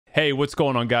Hey, what's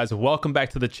going on, guys? Welcome back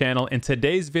to the channel. In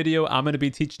today's video, I'm going to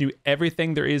be teaching you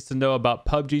everything there is to know about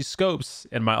PUBG Scopes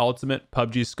in my ultimate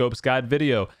PUBG Scopes guide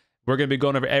video. We're going to be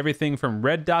going over everything from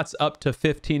red dots up to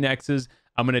 15x's.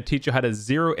 I'm going to teach you how to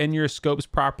zero in your scopes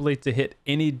properly to hit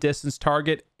any distance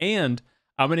target, and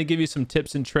I'm going to give you some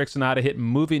tips and tricks on how to hit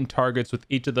moving targets with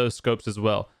each of those scopes as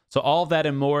well. So all of that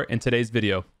and more in today's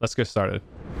video. Let's get started.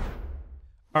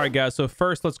 All right, guys, so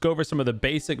first let's go over some of the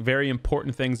basic, very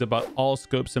important things about all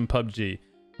scopes in PUBG.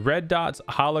 Red dots,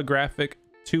 holographic,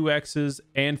 2x's,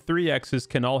 and 3x's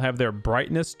can all have their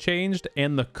brightness changed,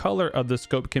 and the color of the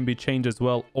scope can be changed as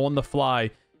well on the fly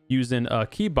using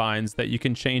keybinds that you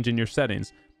can change in your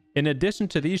settings. In addition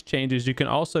to these changes, you can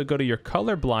also go to your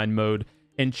colorblind mode,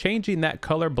 and changing that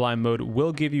colorblind mode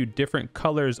will give you different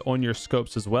colors on your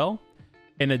scopes as well.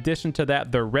 In addition to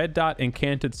that, the red dot and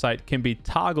canted sight can be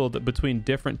toggled between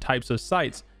different types of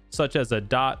sights, such as a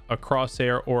dot, a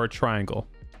crosshair, or a triangle.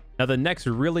 Now, the next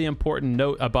really important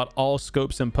note about all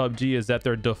scopes in PUBG is that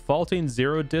their defaulting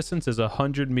zero distance is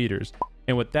 100 meters.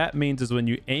 And what that means is when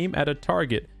you aim at a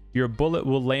target, your bullet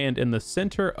will land in the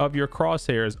center of your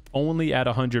crosshairs only at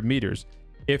 100 meters.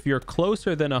 If you're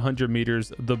closer than 100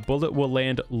 meters, the bullet will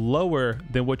land lower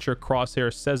than what your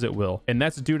crosshair says it will. And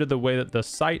that's due to the way that the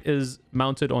sight is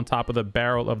mounted on top of the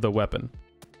barrel of the weapon.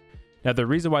 Now, the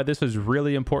reason why this is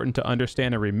really important to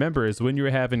understand and remember is when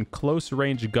you're having close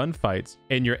range gunfights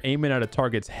and you're aiming at a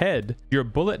target's head, your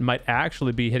bullet might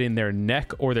actually be hitting their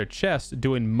neck or their chest,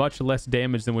 doing much less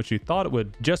damage than what you thought it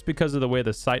would, just because of the way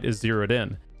the sight is zeroed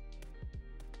in.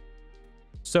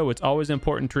 So it's always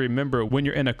important to remember when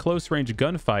you're in a close range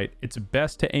gunfight, it's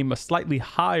best to aim a slightly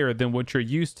higher than what you're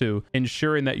used to,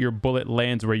 ensuring that your bullet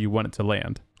lands where you want it to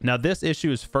land. Now, this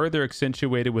issue is further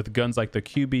accentuated with guns like the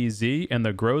QBZ and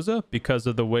the Groza because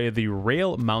of the way the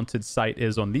rail mounted sight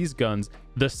is on these guns.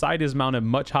 The sight is mounted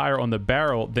much higher on the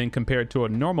barrel than compared to a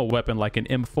normal weapon like an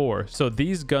M4. So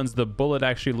these guns, the bullet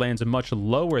actually lands much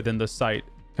lower than the sight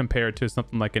compared to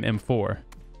something like an M4.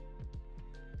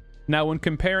 Now, when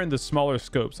comparing the smaller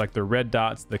scopes like the red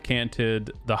dots, the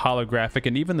canted, the holographic,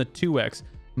 and even the 2x,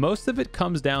 most of it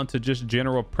comes down to just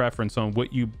general preference on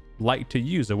what you like to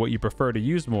use or what you prefer to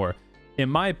use more. In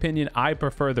my opinion, I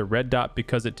prefer the red dot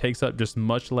because it takes up just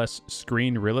much less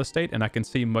screen real estate and I can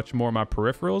see much more of my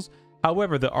peripherals.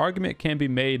 However, the argument can be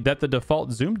made that the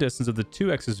default zoom distance of the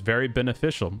 2x is very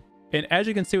beneficial. And as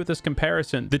you can see with this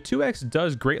comparison, the 2x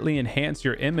does greatly enhance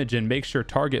your image and makes your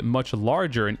target much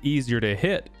larger and easier to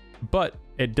hit. But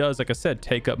it does, like I said,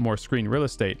 take up more screen real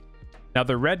estate. Now,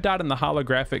 the red dot and the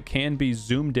holographic can be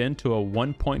zoomed into a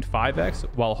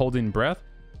 1.5x while holding breath,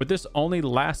 but this only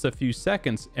lasts a few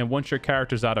seconds, and once your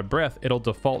character's out of breath, it'll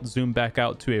default zoom back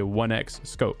out to a 1x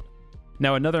scope.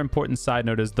 Now, another important side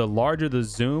note is the larger the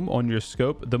zoom on your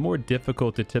scope, the more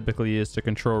difficult it typically is to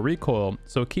control recoil,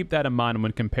 so keep that in mind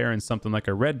when comparing something like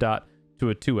a red dot to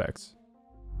a 2x.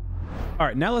 All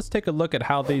right, now let's take a look at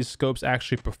how these scopes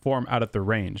actually perform out at the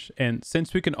range. And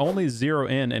since we can only zero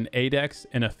in an 8x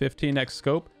and a 15x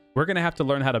scope, we're going to have to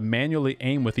learn how to manually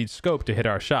aim with each scope to hit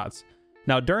our shots.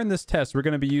 Now, during this test, we're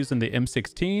going to be using the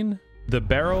M16, the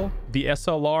barrel, the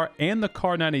SLR, and the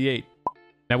Kar 98.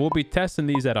 Now, we'll be testing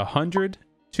these at 100,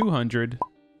 200,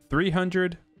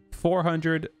 300,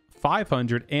 400,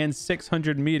 500, and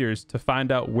 600 meters to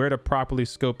find out where to properly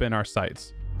scope in our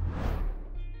sights.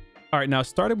 All right, now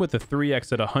starting with the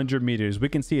 3x at 100 meters, we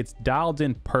can see it's dialed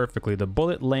in perfectly. The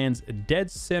bullet lands dead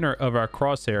center of our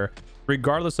crosshair,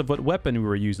 regardless of what weapon we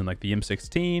were using, like the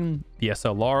M16, the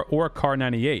SLR, or Kar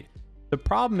 98. The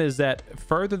problem is that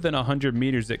further than 100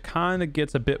 meters, it kind of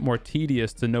gets a bit more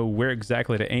tedious to know where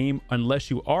exactly to aim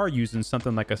unless you are using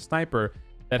something like a sniper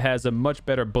that has a much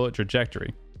better bullet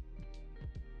trajectory.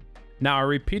 Now, I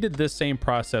repeated this same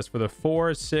process for the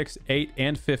 4, 6, 8,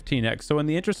 and 15x. So in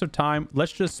the interest of time,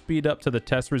 let's just speed up to the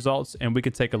test results and we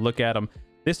can take a look at them.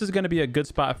 This is going to be a good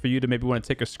spot for you to maybe want to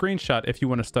take a screenshot if you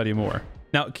want to study more.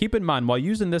 Now, keep in mind, while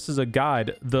using this as a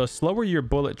guide, the slower your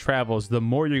bullet travels, the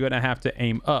more you're going to have to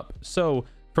aim up. So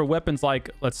for weapons like,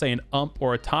 let's say, an UMP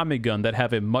or a Tommy gun that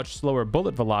have a much slower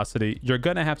bullet velocity, you're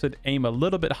going to have to aim a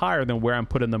little bit higher than where I'm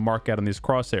putting the mark out on these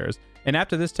crosshairs. And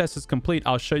after this test is complete,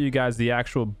 I'll show you guys the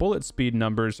actual bullet speed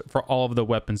numbers for all of the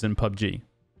weapons in PUBG.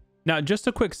 Now, just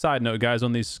a quick side note, guys,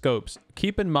 on these scopes.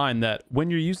 Keep in mind that when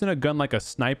you're using a gun like a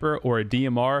sniper or a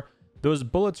DMR, those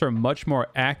bullets are much more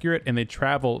accurate and they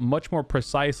travel much more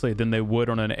precisely than they would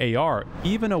on an AR.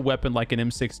 Even a weapon like an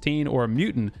M16 or a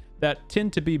mutant that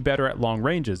tend to be better at long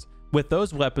ranges. With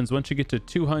those weapons, once you get to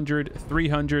 200,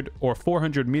 300, or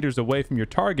 400 meters away from your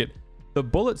target, the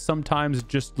bullets sometimes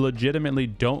just legitimately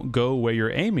don't go where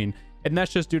you're aiming, and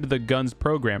that's just due to the gun's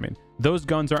programming. those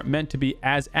guns aren't meant to be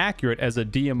as accurate as a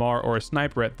DMR or a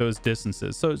sniper at those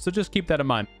distances. So just keep that in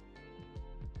mind.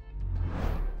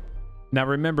 Now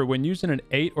remember, when using an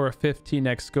 8 or a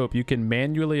 15x scope, you can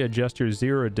manually adjust your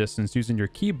zero distance using your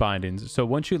key bindings. So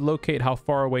once you locate how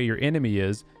far away your enemy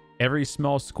is, every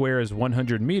small square is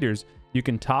 100 meters, you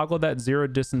can toggle that zero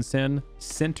distance in,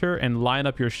 center, and line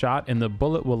up your shot, and the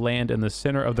bullet will land in the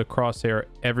center of the crosshair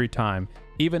every time,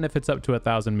 even if it's up to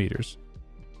 1,000 meters.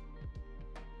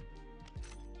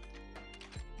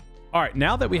 All right,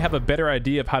 now that we have a better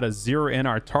idea of how to zero in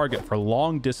our target for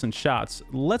long distance shots,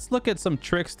 let's look at some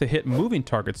tricks to hit moving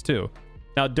targets too.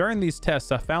 Now, during these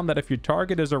tests, I found that if your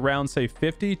target is around, say,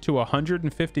 50 to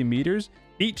 150 meters,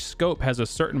 each scope has a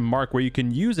certain mark where you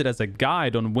can use it as a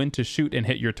guide on when to shoot and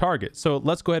hit your target. So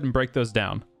let's go ahead and break those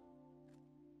down.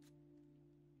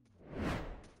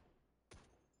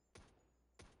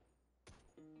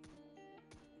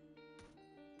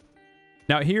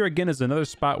 Now here again is another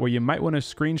spot where you might want to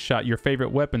screenshot your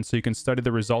favorite weapon so you can study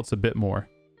the results a bit more.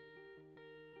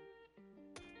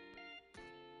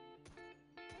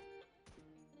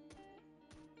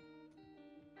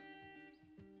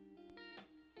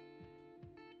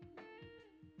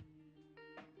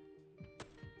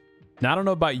 Now, I don't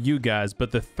know about you guys,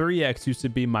 but the 3X used to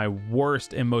be my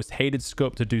worst and most hated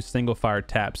scope to do single fire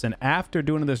taps. And after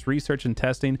doing this research and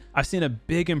testing, I've seen a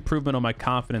big improvement on my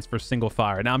confidence for single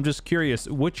fire. Now, I'm just curious,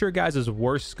 what's your guys'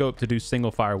 worst scope to do single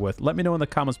fire with? Let me know in the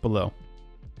comments below.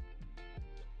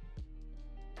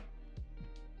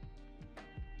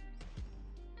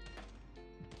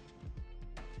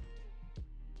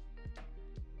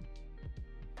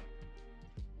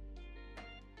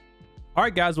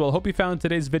 Alright guys, well, I hope you found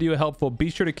today's video helpful. Be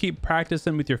sure to keep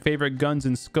practicing with your favorite guns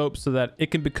and scopes so that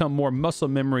it can become more muscle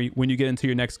memory when you get into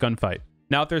your next gunfight.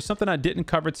 Now, if there's something I didn't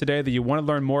cover today that you want to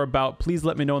learn more about, please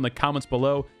let me know in the comments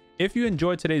below. If you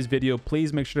enjoyed today's video,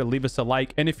 please make sure to leave us a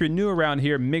like. And if you're new around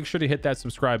here, make sure to hit that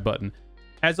subscribe button.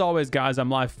 As always, guys, I'm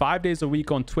live 5 days a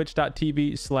week on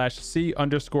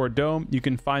twitch.tv/C_dome. You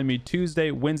can find me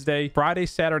Tuesday, Wednesday, Friday,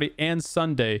 Saturday, and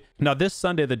Sunday. Now, this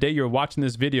Sunday, the day you're watching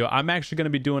this video, I'm actually going to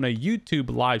be doing a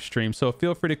YouTube live stream. So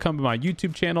feel free to come to my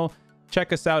YouTube channel,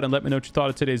 check us out, and let me know what you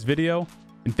thought of today's video.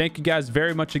 And thank you guys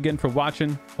very much again for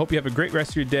watching. Hope you have a great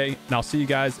rest of your day, and I'll see you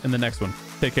guys in the next one.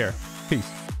 Take care.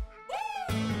 Peace.